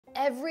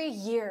Every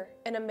year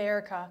in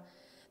America,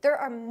 there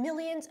are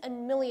millions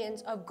and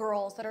millions of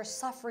girls that are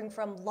suffering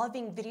from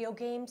loving video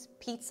games,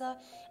 pizza,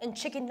 and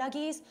chicken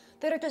nuggies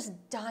that are just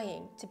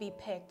dying to be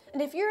picked.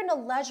 And if you're an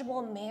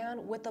eligible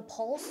man with a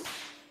pulse,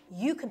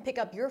 you can pick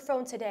up your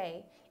phone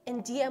today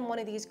and DM one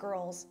of these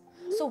girls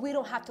so we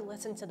don't have to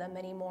listen to them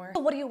anymore.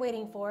 So what are you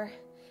waiting for?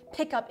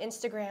 Pick up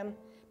Instagram,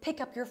 pick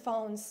up your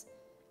phones,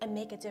 and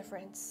make a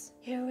difference.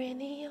 You're in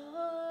the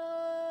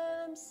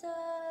arms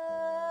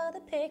of the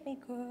pick-me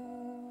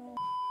girl.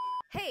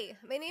 Hey,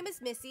 my name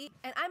is Missy,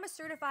 and I'm a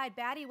certified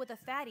baddie with a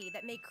fatty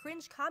that make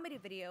cringe comedy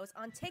videos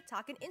on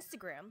TikTok and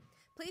Instagram.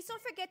 Please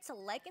don't forget to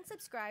like and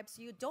subscribe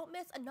so you don't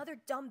miss another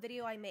dumb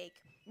video I make.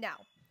 Now,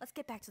 let's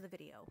get back to the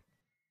video.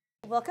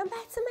 Welcome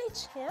back to my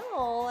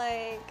channel.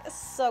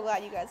 So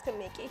glad you guys could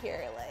make it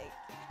here.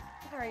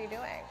 How are you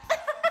doing?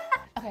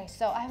 Okay,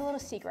 so I have a little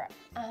secret.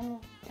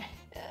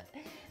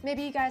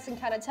 Maybe you guys can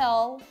kind of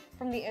tell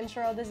from the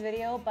intro of this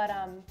video, but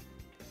I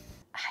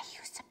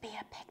used to be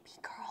a pick-me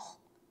girl.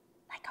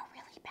 Like a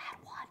really bad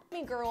one.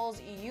 Pick-me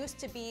girls used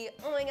to be,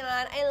 oh my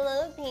god, I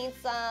love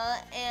pizza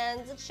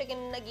and chicken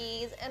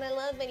nuggies and I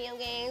love video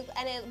games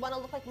and I want to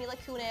look like Mila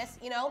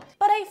Kunis, you know?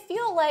 But I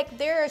feel like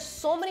there are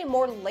so many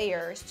more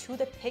layers to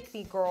the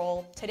pick-me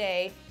girl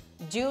today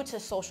due to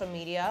social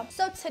media.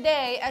 So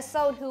today, as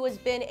someone who has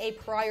been a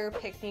prior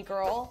pick-me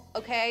girl,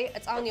 okay,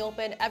 it's on the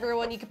open,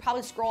 everyone, you could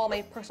probably scroll on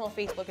my personal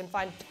Facebook and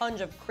find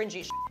tons of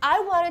cringy shit. I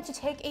wanted to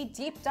take a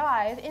deep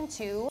dive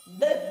into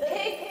the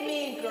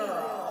pick-me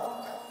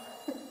girl.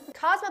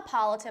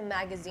 Cosmopolitan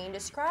magazine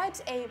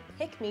describes a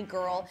pick-me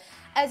girl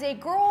as a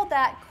girl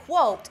that,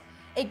 quote,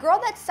 a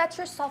girl that sets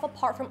herself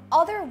apart from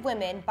other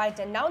women by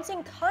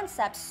denouncing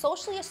concepts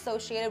socially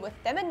associated with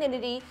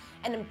femininity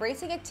and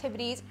embracing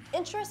activities,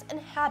 interests, and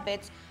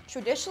habits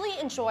traditionally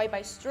enjoyed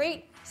by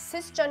straight,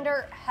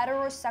 cisgender,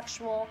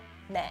 heterosexual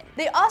men.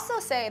 They also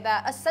say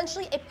that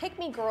essentially a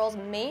pick-me girl's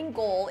main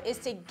goal is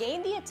to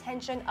gain the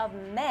attention of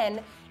men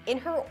in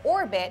her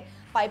orbit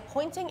by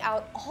pointing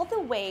out all the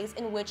ways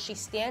in which she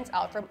stands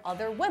out from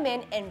other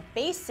women in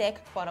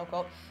basic,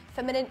 quote-unquote,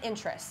 feminine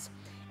interests.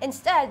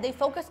 Instead, they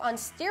focus on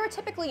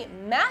stereotypically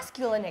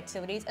masculine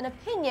activities and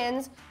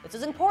opinions, this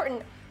is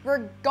important,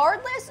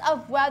 regardless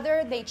of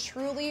whether they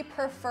truly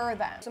prefer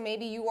them. So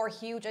maybe you are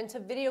huge into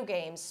video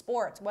games,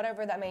 sports,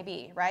 whatever that may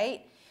be,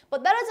 right?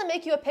 But that doesn't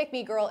make you a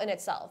pick-me girl in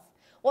itself.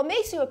 What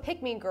makes you a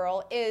pick-me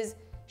girl is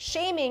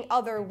shaming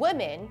other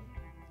women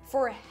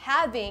for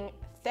having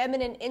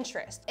feminine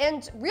interest.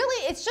 And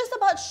really, it's just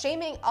about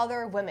shaming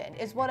other women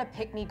is what a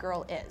pick-me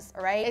girl is,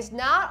 all right? It's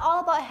not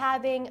all about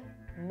having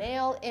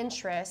male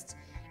interest.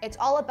 It's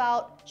all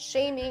about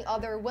shaming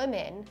other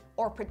women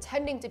or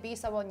pretending to be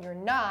someone you're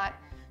not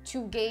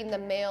to gain the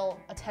male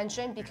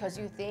attention because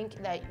you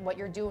think that what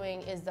you're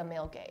doing is the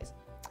male gaze.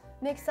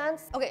 Make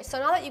sense? Okay, so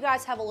now that you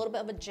guys have a little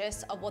bit of a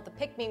gist of what the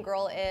pick-me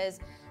girl is,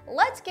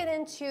 let's get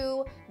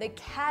into the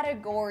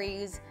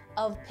categories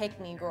of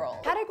pick-me girl.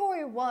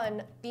 Category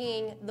 1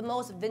 being the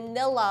most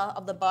vanilla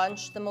of the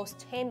bunch, the most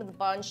tame of the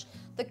bunch,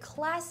 the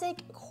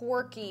classic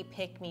quirky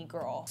pick-me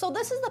girl. So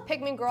this is the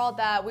pick-me girl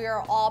that we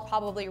are all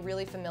probably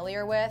really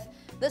familiar with.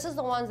 This is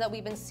the ones that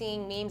we've been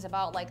seeing memes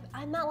about, like,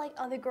 I'm not like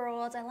other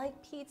girls, I like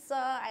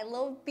pizza, I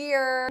love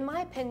beer. In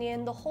my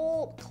opinion, the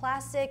whole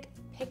classic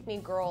pick-me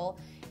girl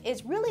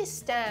is really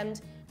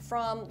stemmed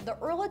from the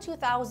early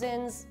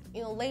 2000s,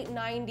 late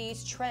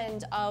 90s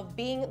trend of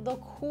being the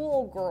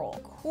cool girl.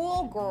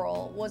 Cool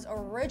girl was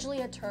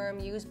originally a term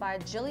used by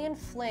Gillian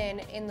Flynn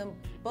in the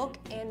book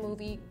and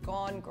movie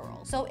Gone Girl.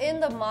 So in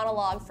the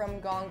monologue from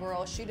Gone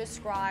Girl, she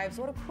describes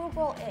what a cool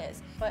girl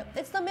is, but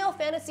it's the male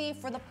fantasy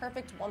for the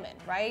perfect woman,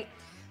 right?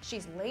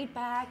 She's laid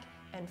back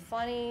and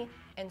funny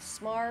and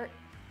smart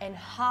and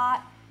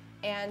hot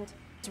and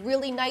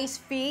really nice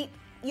feet,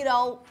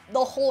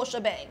 the whole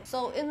shebang.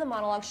 So in the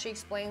monologue, she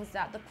explains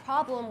that the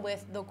problem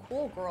with the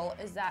cool girl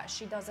is that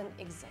she doesn't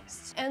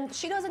exist. And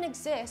she doesn't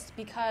exist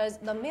because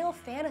the male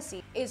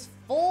fantasy is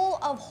full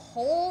of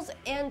holes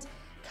and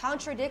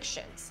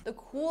contradictions. The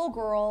cool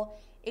girl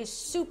is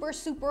super,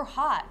 super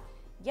hot,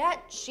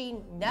 yet she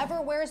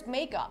never wears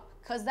makeup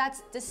because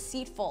that's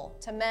deceitful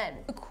to men.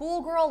 The cool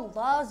girl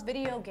loves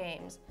video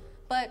games,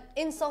 but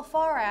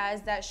insofar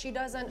as that she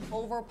doesn't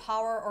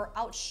overpower or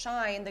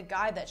outshine the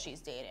guy that she's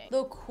dating.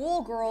 The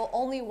cool girl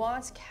only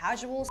wants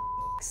casual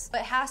sex,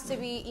 but has to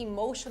be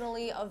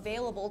emotionally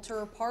available to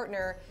her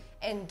partner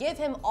and give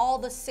him all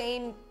the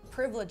same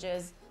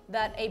privileges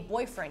that a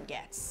boyfriend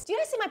gets. Do you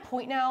guys see my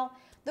point now?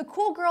 The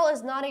cool girl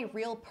is not a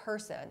real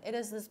person. It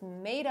is this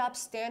made up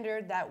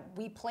standard that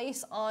we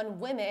place on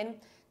women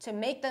to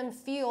make them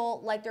feel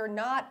like they're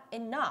not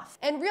enough.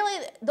 And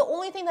really, the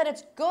only thing that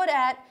it's good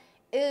at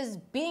is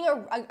being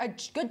a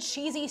good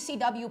cheesy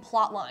CW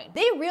plotline.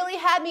 They really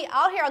had me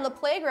out here on the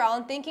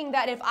playground thinking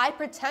that if I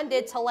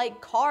pretended to like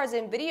cars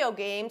and video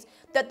games,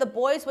 that the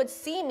boys would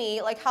see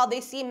me like how they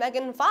see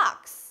Megan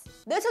Fox.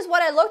 This is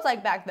what I looked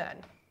like back then.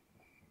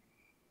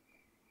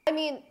 I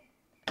mean,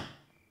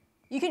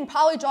 you can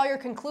probably draw your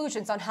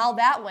conclusions on how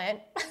that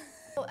went.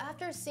 So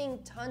after seeing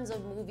tons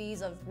of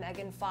movies of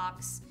Megan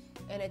Fox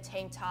in a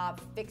tank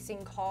top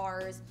fixing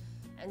cars,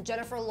 and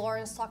Jennifer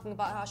Lawrence talking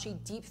about how she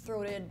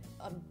deep-throated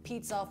a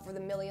pizza for the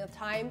millionth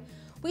time,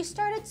 we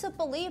started to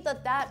believe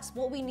that that's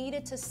what we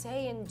needed to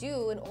say and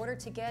do in order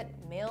to get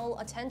male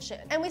attention.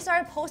 And we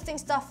started posting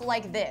stuff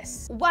like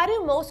this. Why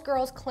do most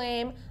girls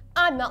claim,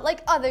 I'm not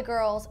like other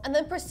girls, and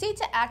then proceed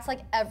to act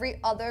like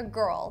every other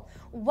girl?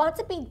 Want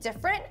to be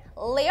different?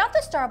 Lay off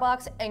the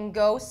Starbucks and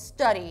go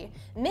study.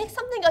 Make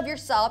something of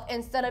yourself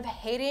instead of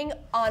hating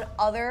on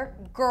other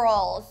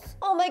girls.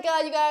 Oh my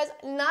God, you guys,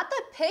 not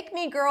the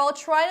pick-me girl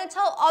trying to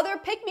tell other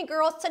pick-me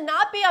girls to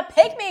not be a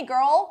pick-me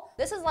girl.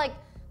 This is like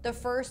the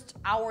first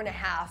hour and a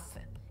half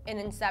in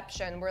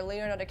Inception, where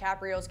Leonardo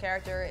DiCaprio's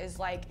character is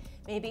like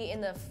maybe in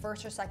the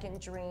first or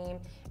second dream,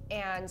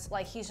 and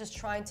like he's just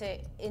trying to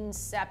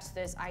incept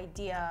this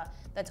idea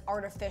that's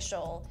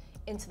artificial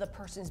into the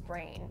person's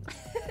brain.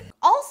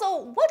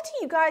 Also, what do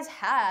you guys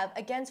have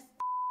against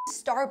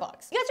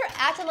Starbucks? You guys are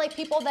acting like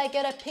people that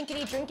get a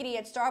pinkity drinkity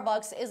at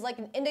Starbucks is like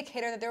an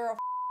indicator that they're a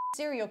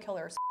serial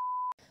killer.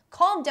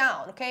 Calm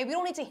down, okay? We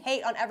don't need to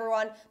hate on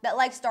everyone that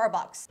likes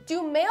Starbucks.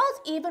 Do males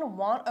even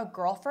want a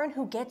girlfriend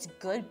who gets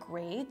good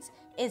grades,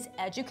 is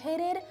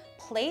educated,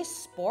 plays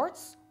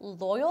sports,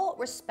 loyal,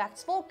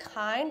 respectful,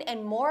 kind,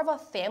 and more of a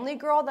family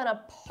girl than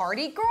a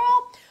party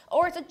girl?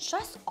 Or is it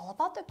just all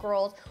about the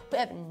girls who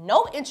have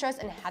no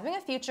interest in having a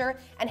future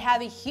and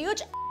have a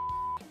huge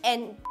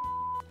and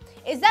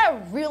is that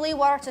really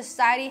what our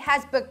society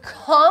has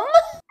become?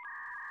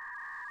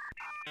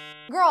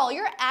 Girl,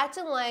 you're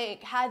acting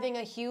like having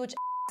a huge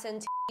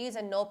and titties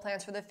and no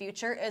plans for the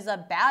future is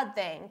a bad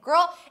thing.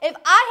 Girl, if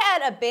I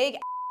had a big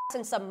ass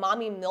and some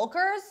mommy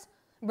milkers,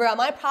 bro,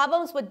 my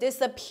problems would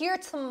disappear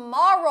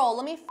tomorrow.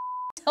 Let me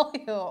tell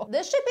you.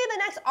 This should be the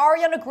next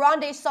Ariana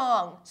Grande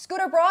song.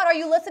 Scooter Broad, are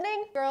you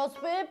listening? Girls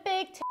with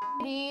big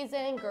titties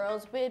and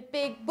girls with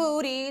big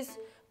booties.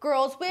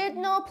 Girls with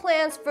no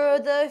plans for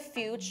the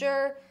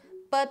future,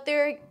 but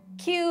they're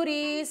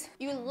cuties.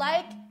 You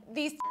like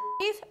these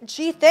titties?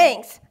 Gee,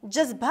 thanks.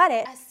 Just butt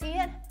it. I see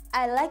it.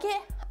 I like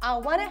it. I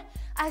want it,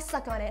 I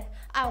suck on it.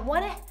 I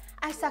want it,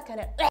 I suck on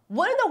it.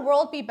 Wouldn't the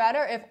world be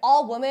better if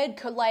all women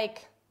could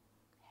like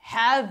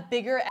have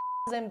bigger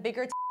asses and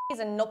bigger titties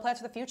and no plans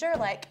for the future?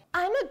 Like,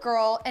 I'm a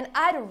girl and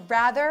I'd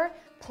rather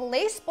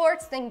play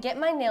sports than get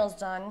my nails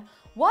done,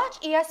 watch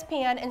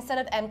ESPN instead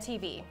of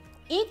MTV,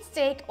 eat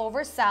steak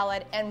over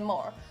salad and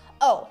more.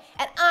 Oh,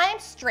 and I'm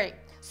straight,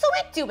 so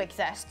we do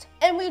exist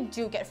and we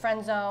do get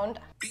friend zoned.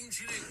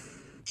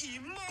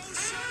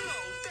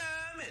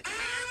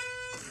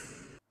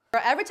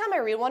 Every time I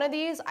read one of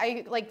these,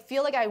 I like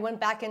feel like I went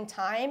back in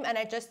time and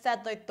I just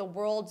said like the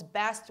world's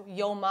best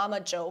yo mama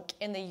joke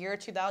in the year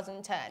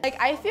 2010.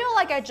 Like I feel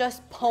like I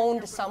just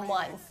pwned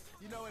someone.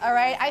 All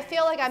right, I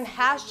feel like I'm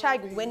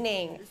hashtag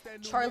winning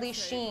Charlie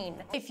Sheen.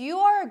 If you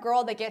are a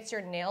girl that gets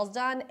your nails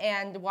done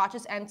and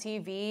watches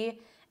MTV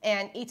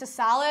and eats a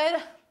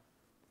salad,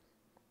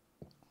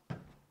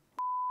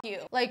 you.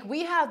 Like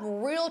we have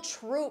real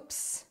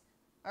troops,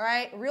 all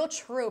right? Real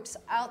troops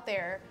out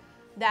there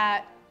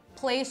that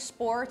plays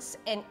sports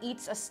and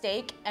eats a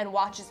steak and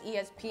watches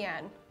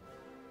ESPN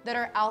that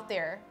are out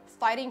there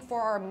fighting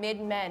for our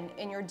mid-men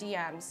in your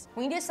DMs.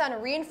 We need to send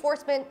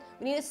reinforcement,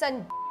 we need to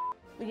send,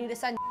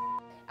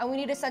 and we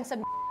need to send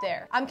some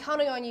there. I'm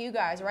counting on you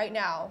guys right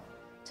now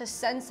to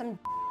send some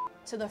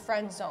to the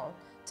friend zone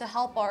to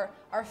help our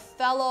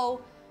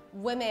fellow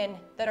women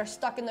that are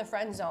stuck in the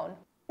friend zone.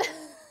 I'm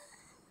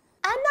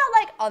not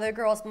like other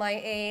girls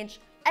my age.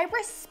 I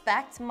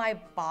respect my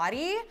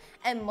body,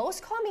 and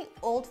most call me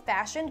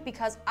old-fashioned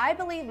because I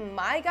believe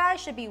my guy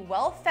should be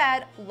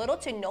well-fed, little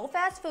to no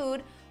fast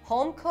food,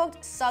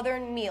 home-cooked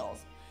Southern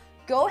meals.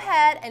 Go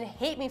ahead and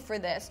hate me for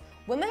this.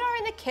 Women are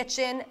in the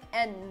kitchen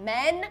and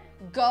men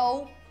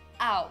go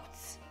out.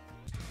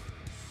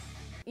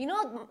 You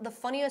know, the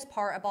funniest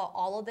part about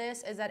all of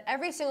this is that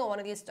every single one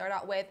of these start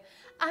out with,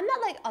 I'm not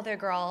like other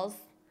girls.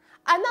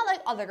 I'm not like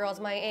other girls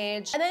my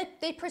age. And then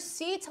they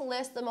proceed to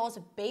list the most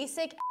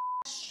basic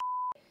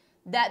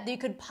that they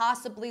could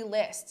possibly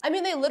list. I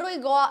mean, they literally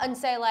go out and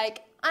say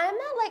like, I'm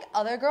not like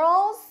other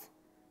girls,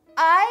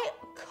 I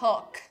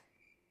cook.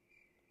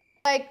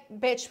 Like,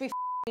 bitch, we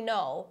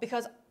know,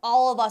 because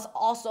all of us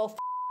also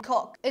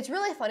cook. It's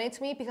really funny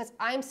to me because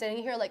I'm sitting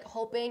here like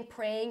hoping,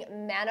 praying,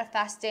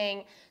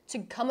 manifesting to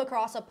come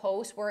across a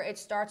post where it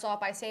starts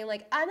off by saying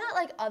like, I'm not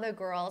like other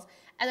girls,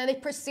 and then they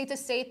proceed to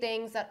say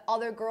things that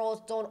other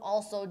girls don't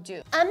also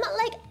do. I'm not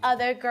like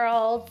other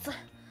girls,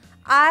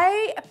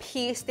 I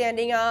pee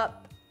standing up.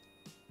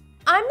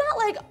 I'm not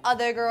like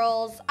other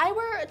girls. I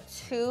wear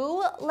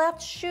 2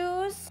 left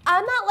shoes.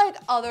 I'm not like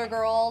other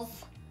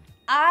girls.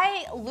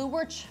 I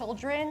lure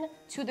children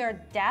to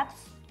their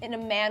deaths in a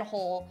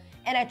manhole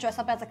and I dress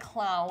up as a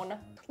clown.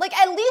 Like,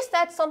 at least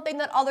that's something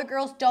that other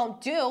girls don't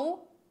do.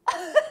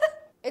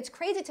 It's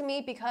crazy to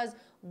me because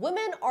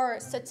women are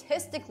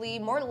statistically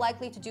more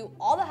likely to do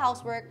all the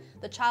housework,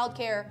 the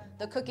childcare,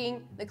 the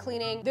cooking, the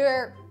cleaning.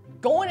 They're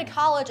going to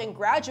college and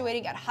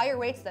graduating at higher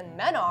rates than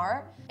men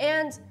are.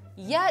 And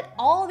Yet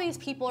all of these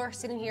people are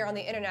sitting here on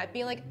the internet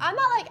being like, I'm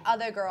not like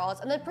other girls,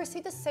 and then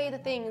proceed to say the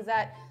things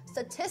that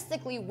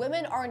statistically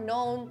women are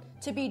known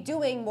to be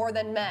doing more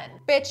than men.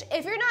 Bitch,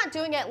 if you're not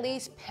doing at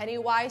least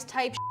Pennywise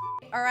type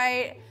shit, all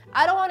right?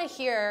 I don't wanna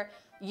hear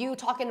you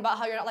talking about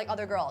how you're not like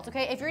other girls,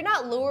 okay? If you're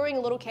not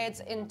luring little kids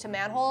into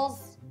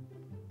manholes,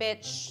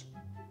 bitch,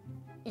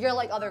 you're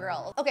like other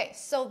girls. Okay,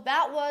 so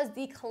that was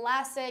the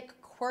classic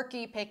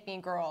quirky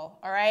pick-me girl,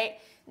 all right?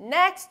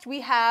 Next,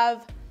 we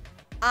have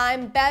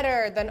I'm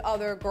better than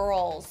other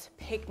girls,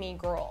 pick-me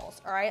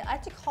girls, all right? I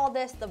like to call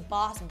this the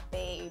boss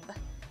babe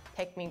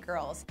pick-me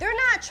girls. They're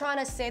not trying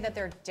to say that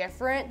they're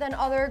different than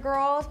other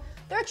girls.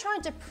 They're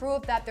trying to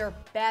prove that they're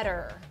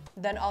better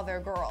than other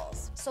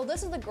girls. So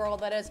this is the girl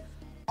that is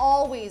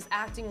always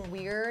acting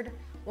weird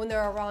when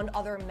they're around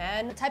other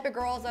men. The type of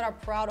girls that are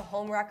proud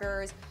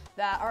homewreckers,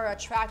 that are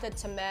attracted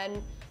to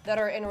men that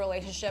are in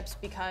relationships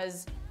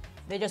because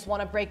they just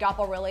want to break up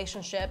a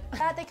relationship.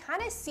 That they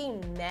kind of see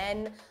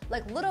men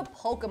like little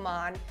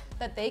Pokemon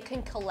that they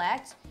can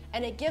collect,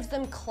 and it gives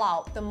them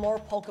clout the more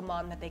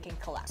Pokemon that they can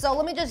collect. So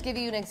let me just give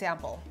you an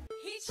example.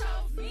 He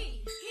chose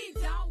me, he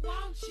don't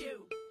want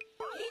you.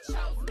 He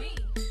chose me.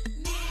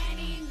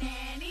 Nanny,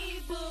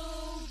 nanny, boo,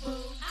 boo.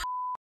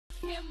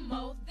 I him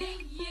more than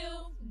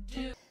you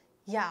do.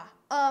 Yeah,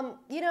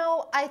 you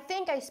know, I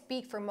think I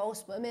speak for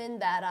most women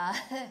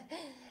that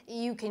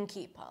you can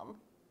keep them.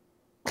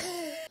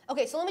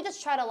 Okay, so let me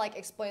just try to like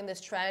explain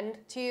this trend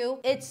to you.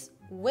 It's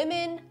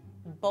women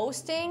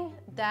boasting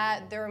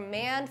that their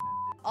man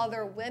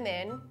other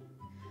women,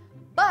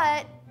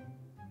 but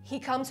he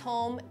comes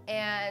home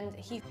and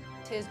he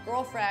his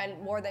girlfriend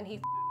more than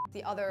he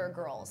the other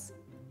girls.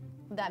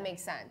 That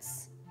makes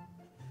sense.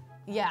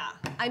 Yeah,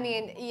 I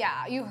mean,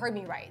 yeah, you heard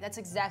me right. That's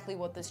exactly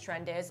what this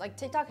trend is. Like,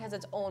 TikTok has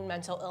its own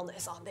mental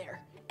illness on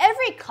there.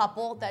 Every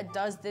couple that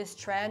does this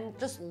trend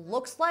just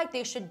looks like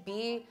they should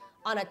be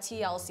on a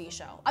TLC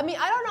show. I mean,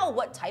 I don't know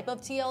what type of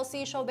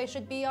TLC show they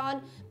should be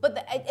on,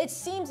 but it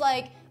seems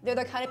like they're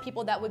the kind of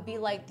people that would be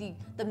like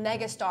the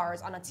mega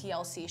stars on a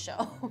TLC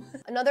show.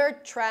 Another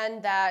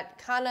trend that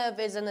kind of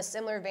is in a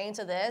similar vein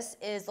to this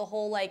is the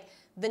whole like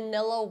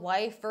vanilla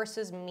wife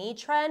versus me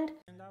trend.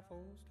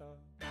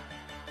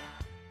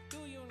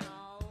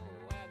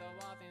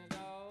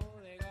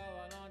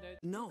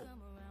 No,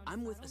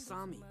 I'm with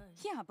Asami.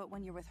 Yeah, but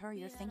when you're with her,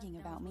 you're thinking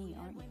about me,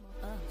 aren't you?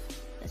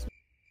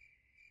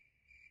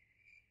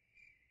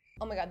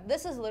 Oh my God,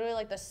 this is literally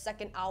like the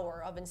second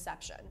hour of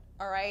Inception,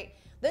 all right?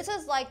 This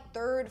is like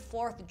third,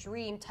 fourth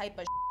dream type of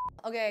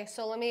shit. Okay,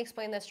 so let me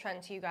explain this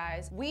trend to you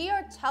guys. We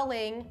are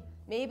telling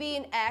maybe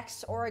an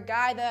ex or a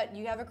guy that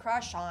you have a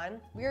crush on,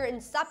 we're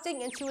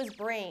incepting into his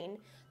brain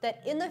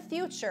that in the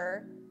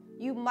future,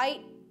 you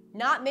might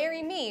not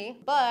marry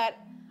me, but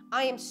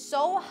I am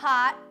so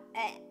hot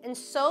and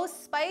so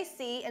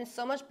spicy and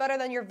so much better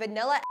than your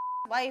vanilla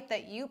wife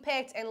that you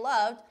picked and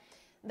loved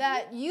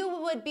that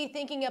you would be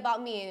thinking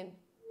about me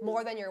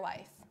more than your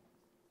wife.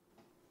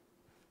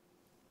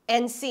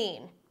 End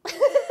scene.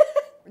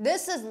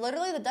 This is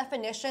literally the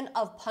definition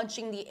of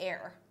punching the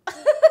air.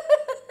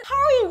 How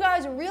are you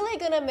guys really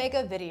gonna make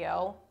a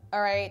video,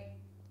 all right,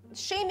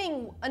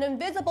 shaming an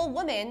invisible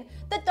woman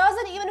that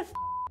doesn't even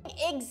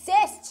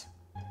exist?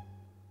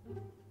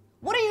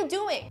 What are you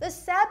doing? The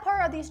sad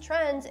part of these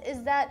trends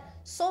is that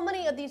so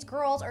many of these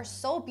girls are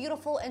so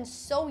beautiful and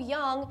so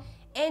young,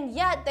 and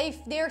yet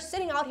they're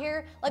sitting out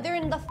here like they're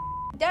in the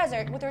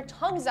desert with their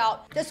tongues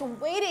out, just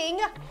waiting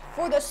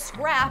for the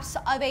scraps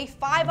of a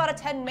 5 out of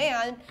 10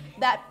 man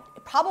that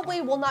probably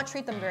will not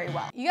treat them very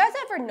well. You guys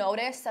ever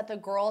notice that the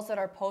girls that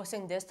are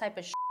posting this type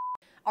of shit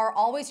are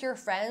always your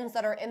friends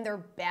that are in their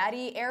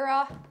baddie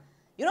era?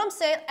 You know what I'm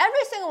saying?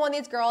 Every single one of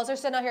these girls are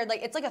sitting out here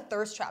like, it's like a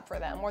thirst trap for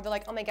them, where they're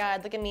like, oh my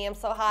God, look at me, I'm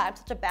so hot, I'm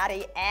such a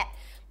baddie,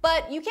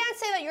 But you can't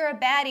say that you're a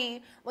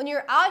baddie when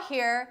you're out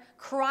here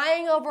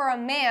crying over a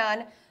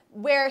man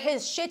where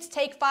his shits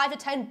take 5 to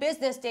 10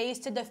 business days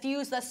to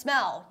diffuse the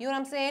smell. You know what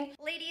I'm saying?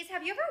 Ladies,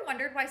 have you ever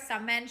wondered why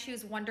some men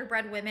choose Wonder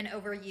Bread women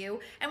over you?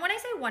 And when I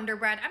say Wonder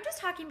Bread, I'm just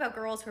talking about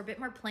girls who are a bit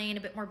more plain,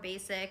 a bit more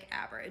basic,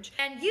 average.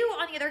 And you,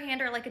 on the other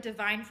hand, are like a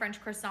divine French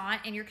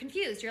croissant and you're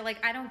confused. You're like,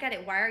 I don't get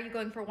it. Why are you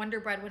going for Wonder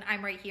Bread when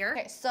I'm right here?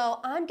 Okay,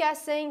 so I'm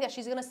guessing that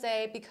she's gonna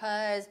say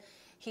because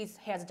he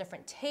has a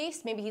different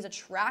taste. Maybe he's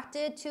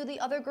attracted to the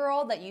other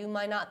girl that you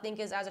might not think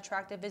is as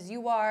attractive as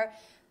you are.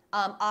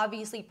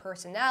 Obviously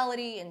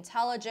personality,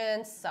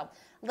 intelligence, so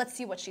let's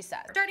see what she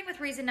said. Starting with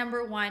reason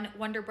number 1,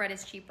 Wonder Bread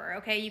is cheaper,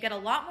 okay? You get a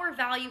lot more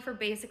value for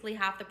basically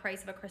half the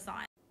price of a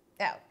croissant.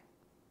 Yeah.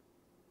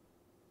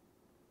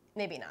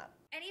 Maybe not.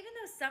 And even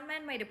though some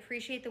men might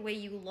appreciate the way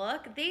you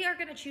look, they are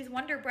gonna choose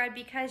Wonder Bread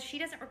because she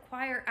doesn't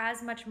require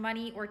as much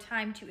money or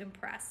time to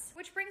impress.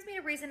 Which brings me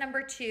to reason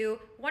number 2,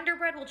 Wonder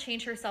Bread will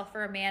change herself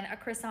for a man, a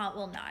croissant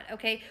will not,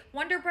 okay?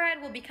 Wonder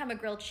Bread will become a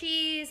grilled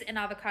cheese, an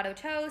avocado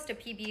toast, a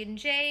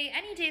PB&J,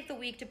 any day of the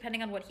week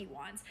depending on what he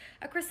wants.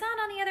 A croissant,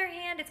 on the other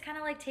hand, it's kind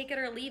of like take it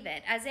or leave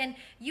it, as in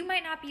you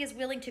might not be as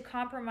willing to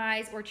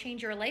compromise or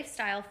change your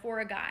lifestyle for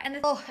a guy.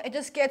 And oh, it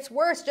just gets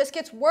worse,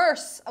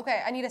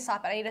 Okay, I need to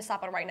stop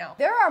it right now.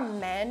 There are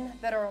men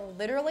that are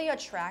literally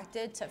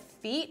attracted to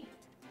feet,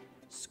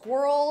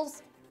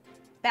 squirrels,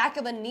 back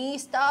of the knee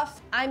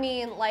stuff. I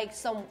mean, like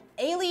some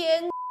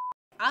alien,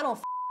 I don't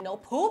know,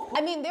 poop.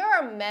 I mean, there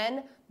are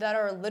men that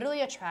are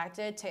literally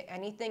attracted to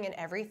anything and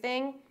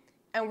everything,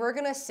 and we're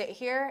gonna sit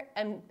here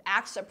and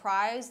act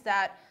surprised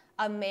that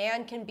a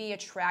man can be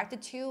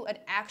attracted to and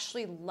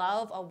actually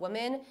love a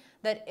woman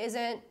that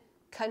isn't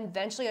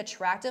conventionally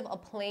attractive, a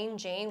plain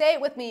Jane. Say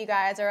it with me, you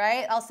guys, all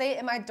right? I'll say it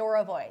in my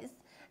Dora voice.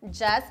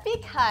 Just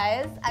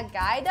because a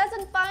guy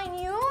doesn't find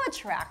you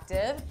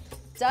attractive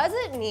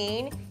doesn't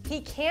mean he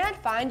can't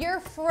find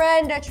your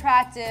friend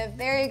attractive.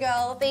 There you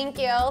go, thank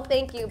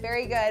you,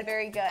 very good,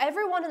 very good.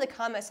 Everyone in the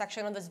comment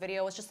section of this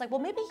video was just like, well,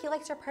 maybe he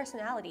likes your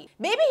personality.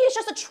 Maybe he's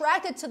just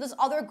attracted to this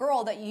other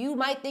girl that you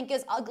might think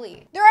is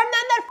ugly. There are men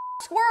that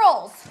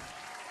squirrels,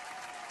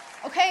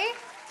 okay?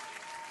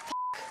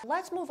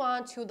 Let's move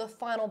on to the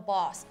final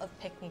boss of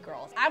Pick Me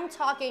Girls. I'm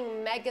talking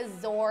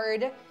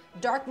Megazord,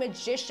 Dark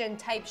Magician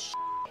type shit.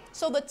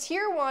 So the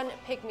tier 1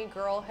 Pick Me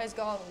Girl has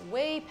gone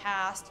way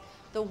past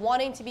the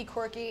wanting to be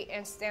quirky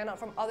and stand up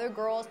from other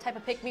girls type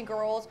of Pick Me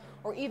Girls,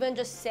 or even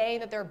just saying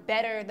that they're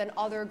better than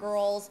other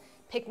girls,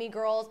 Pick Me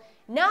Girls.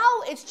 Now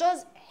it's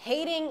just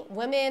hating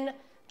women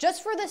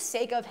just for the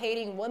sake of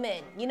hating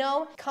women, you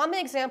know? Common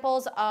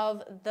examples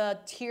of the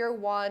tier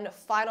 1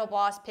 final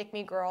boss Pick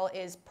Me Girl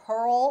is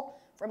Pearl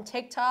from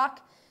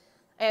TikTok.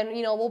 And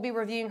you know, we'll be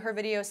reviewing her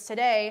videos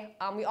today.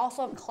 We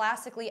also have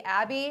Classically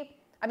Abby.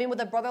 I mean,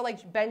 with a brother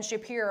like Ben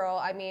Shapiro,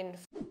 I mean,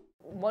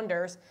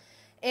 wonders.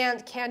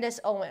 And Candace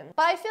Owens.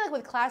 But I feel like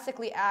with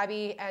Classically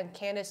Abby and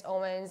Candace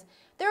Owens,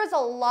 there's a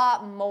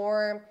lot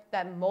more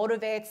that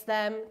motivates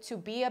them to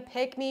be a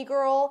Pick Me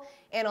Girl,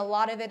 and a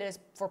lot of it is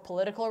for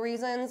political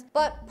reasons.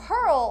 But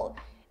Pearl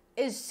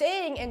is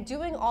saying and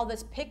doing all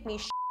this Pick Me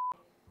shit,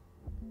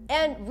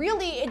 and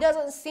really it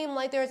doesn't seem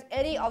like there's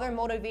any other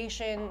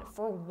motivation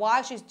for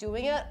why she's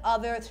doing it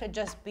other to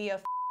just be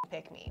a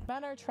Pick Me.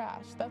 Men are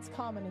trash. That's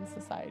common in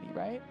society,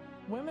 right?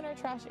 Women are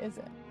trash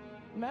isn't.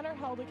 Men are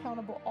held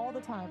accountable all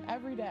the time,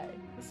 every day.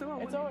 So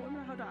it's women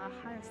are held at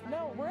a higher standard.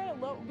 No, we're at a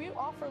low. We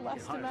offer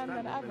less to men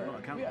than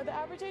ever. The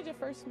average age of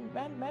first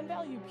men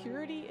value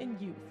purity and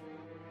youth.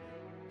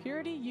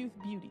 Purity, youth,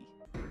 beauty.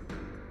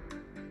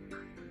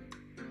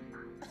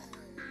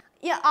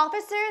 Yeah,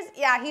 officers.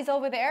 Yeah, he's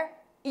over there.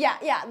 Yeah,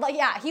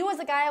 he was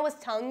the guy I was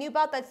telling you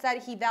about that said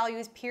he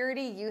values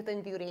purity, youth,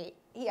 and beauty.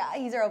 Yeah,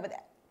 he's over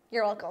there.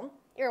 You're welcome.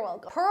 You're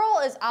welcome.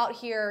 Pearl is out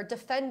here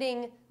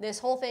defending this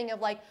whole thing of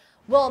like,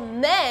 well,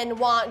 men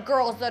want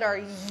girls that are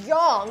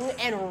young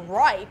and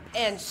ripe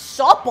and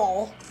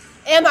supple.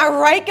 Am I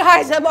right,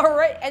 guys? Am I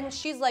right? And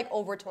she's like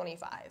over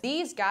 25.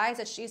 These guys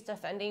that she's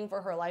defending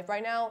for her life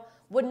right now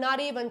would not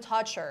even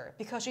touch her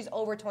because she's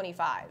over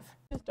 25.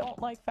 Just don't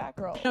like fat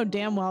girls. You know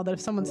damn well that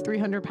if someone's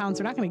 300 pounds,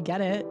 they're not going to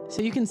get it.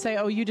 So you can say,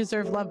 oh, you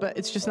deserve love, but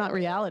it's just not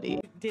reality.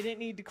 Didn't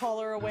need to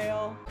call her a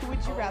whale. Who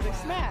would you rather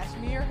smash,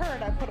 me or her?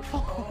 And I put a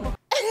poll.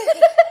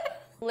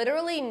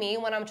 Literally me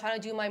when I'm trying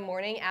to do my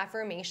morning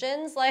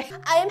affirmations, like,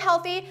 I am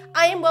healthy,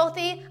 I am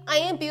wealthy, I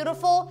am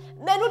beautiful.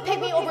 Men would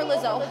pick me over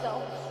Lizzo.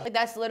 Like,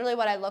 that's literally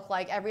what I look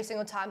like every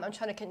single time I'm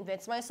trying to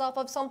convince myself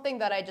of something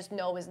that I just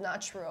know is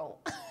not true.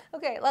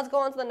 Okay, let's go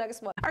on to the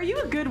next one. Are you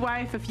a good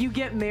wife if you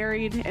get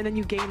married and then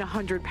you gain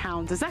 100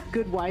 pounds? Is that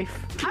good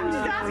wife? I'm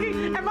just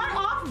asking, am I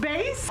off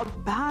base? A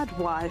bad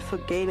wife for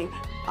gaining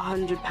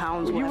 100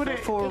 pounds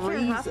for a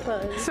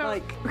reason. So,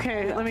 like,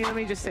 okay, yeah. let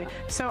me just say.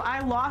 So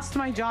I lost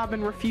my job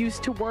and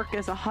refused to work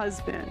as a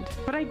husband,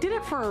 but I did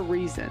it for a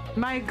reason.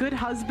 Am I a good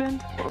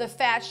husband? The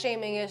fat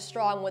shaming is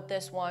strong with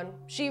this one.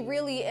 She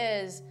really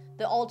is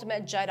the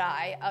ultimate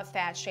Jedi of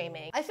fat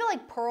shaming. I feel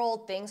like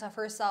Pearl thinks of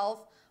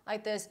herself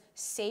like this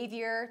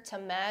savior to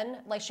men,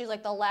 like she's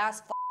like the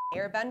last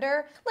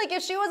airbender. Like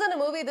if she was in a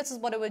movie,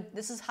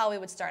 this is how it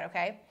would start,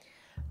 okay?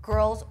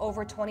 Girls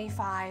over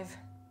 25,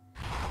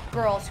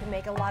 girls who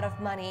make a lot of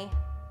money,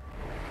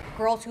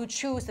 girls who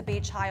choose to be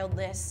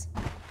childless,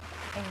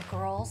 and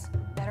girls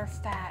that are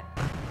fat.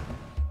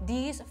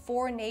 These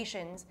 4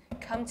 nations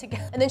come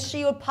together. And then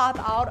she would pop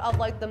out of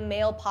like the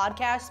male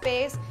podcast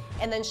space,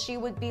 and then she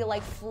would be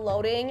like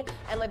floating,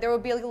 and like there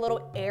would be like a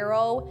little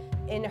arrow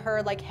in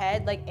her like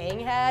head, like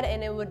Aang had,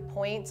 and it would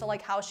point to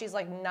like how she's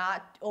like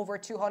not over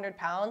 200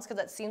 pounds,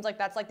 because it seems like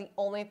that's like the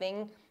only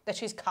thing that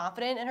she's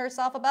confident in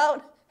herself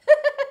about.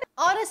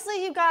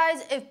 Honestly, you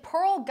guys, if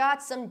Pearl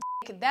got some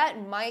dick,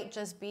 that might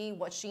just be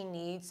what she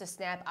needs to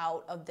snap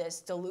out of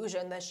this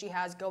delusion that she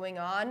has going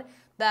on,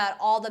 that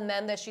all the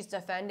men that she's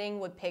defending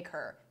would pick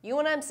her. You know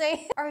what I'm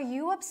saying? Are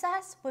you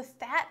obsessed with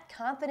fat,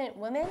 confident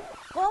women?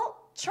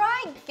 Well,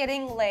 try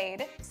getting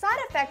laid. Side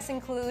effects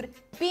include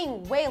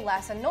being way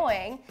less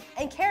annoying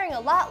and caring a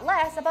lot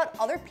less about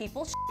other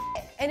people's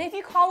shit. And if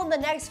you call in the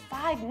next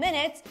 5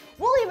 minutes,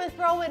 we'll even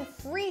throw in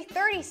free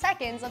 30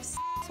 seconds of sex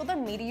with a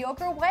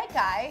mediocre white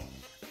guy,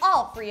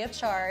 all free of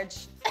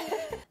charge.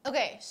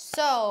 Okay,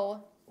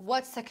 so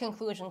what's the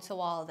conclusion to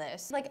all of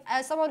this? Like,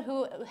 as someone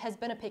who has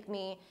been a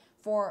pick-me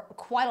for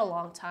quite a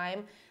long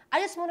time, I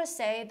just want to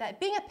say that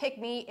being a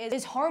pick-me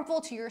is harmful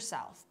to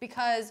yourself,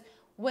 because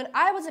when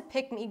I was a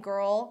pick-me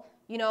girl,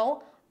 you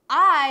know,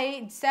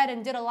 I said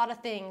and did a lot of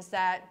things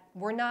that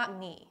were not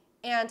me.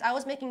 And I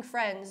was making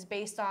friends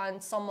based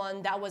on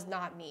someone that was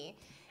not me.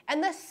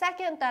 And the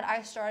second that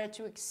I started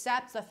to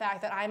accept the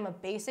fact that I'm a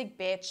basic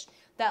bitch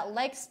that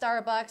likes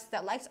Starbucks,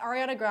 that likes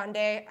Ariana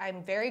Grande,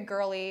 I'm very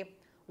girly,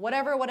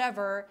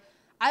 whatever,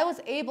 I was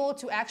able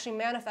to actually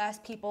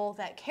manifest people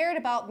that cared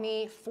about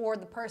me for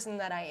the person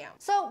that I am.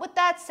 So with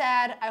that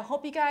said, I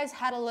hope you guys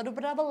had a little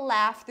bit of a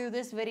laugh through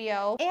this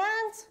video,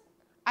 and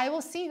I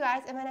will see you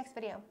guys in my next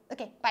video.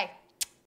 Okay, bye.